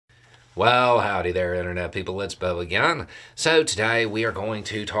Well, howdy there, Internet people. It's Bo again. So, today we are going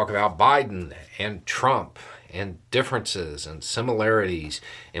to talk about Biden and Trump and differences and similarities.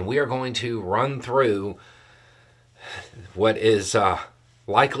 And we are going to run through what is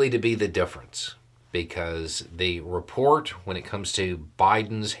likely to be the difference. Because the report, when it comes to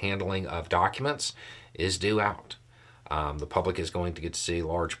Biden's handling of documents, is due out. The public is going to get to see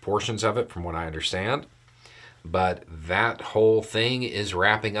large portions of it, from what I understand. But that whole thing is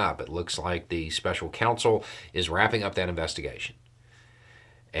wrapping up. It looks like the special counsel is wrapping up that investigation.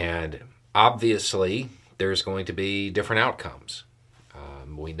 And obviously, there's going to be different outcomes.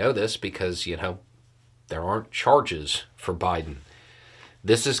 We know this because, there aren't charges for Biden.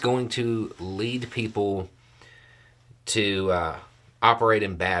 This is going to lead people to operate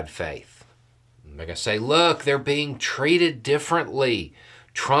in bad faith. They're going to say, look, they're being treated differently.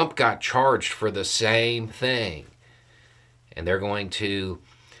 Trump got charged for the same thing. And they're going to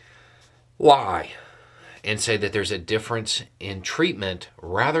lie and say that there's a difference in treatment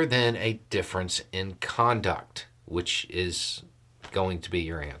rather than a difference in conduct, which is going to be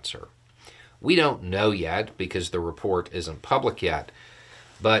your answer. We don't know yet because the report isn't public yet.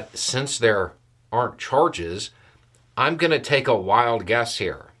 But since there aren't charges, I'm going to take a wild guess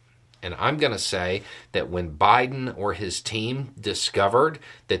here. And I'm going to say that when Biden or his team discovered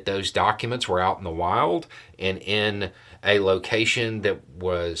that those documents were out in the wild and in a location that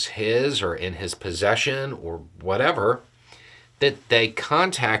was his or in his possession or whatever, that they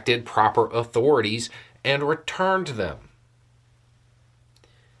contacted proper authorities and returned them.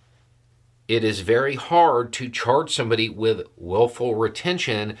 It is very hard to charge somebody with willful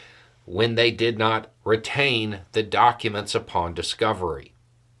retention when they did not retain the documents upon discovery.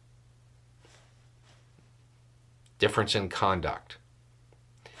 Difference in conduct.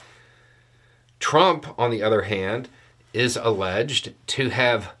 Trump, on the other hand, is alleged to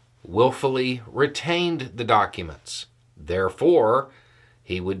have willfully retained the documents. Therefore,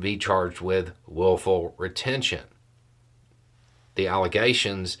 he would be charged with willful retention. The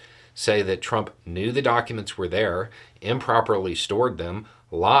allegations say that Trump knew the documents were there, improperly stored them,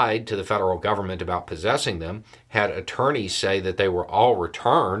 lied to the federal government about possessing them, had attorneys say that they were all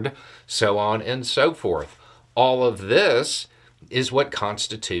returned, so on and so forth. All of this is what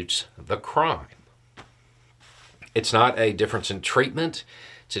constitutes the crime. It's not a difference in treatment,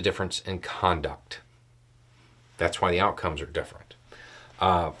 it's a difference in conduct. That's why the outcomes are different.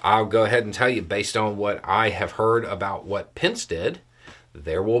 I'll go ahead and tell you, based on what I have heard about what Pence did,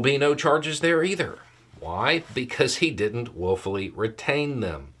 there will be no charges there either. Why? Because he didn't willfully retain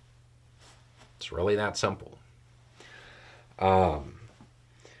them. It's really that simple.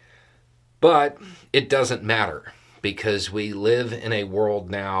 But it doesn't matter because we live in a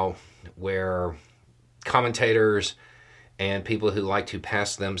world now where commentators and people who like to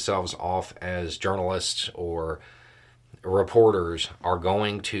pass themselves off as journalists or reporters are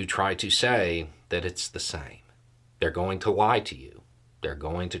going to try to say that it's the same. They're going to lie to you. They're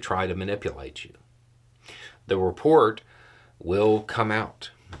going to try to manipulate you. The report will come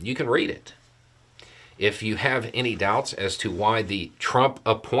out. You can read it. If you have any doubts as to why the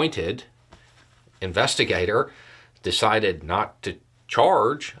Trump-appointed investigator decided not to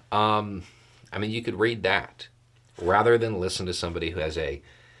charge, you could read that rather than listen to somebody who has an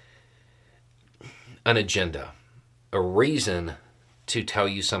agenda, a reason to tell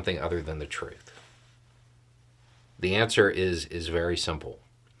you something other than the truth. The answer is very simple.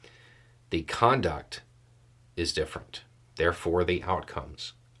 The conduct is different. Therefore, the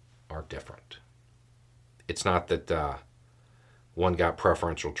outcomes are different. It's not that one got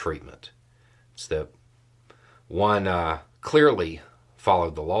preferential treatment. It's that one clearly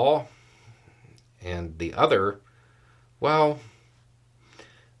followed the law, and the other, well,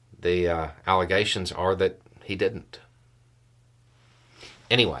 the allegations are that he didn't.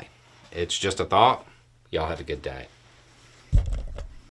 Anyway, it's just a thought. Y'all have a good day.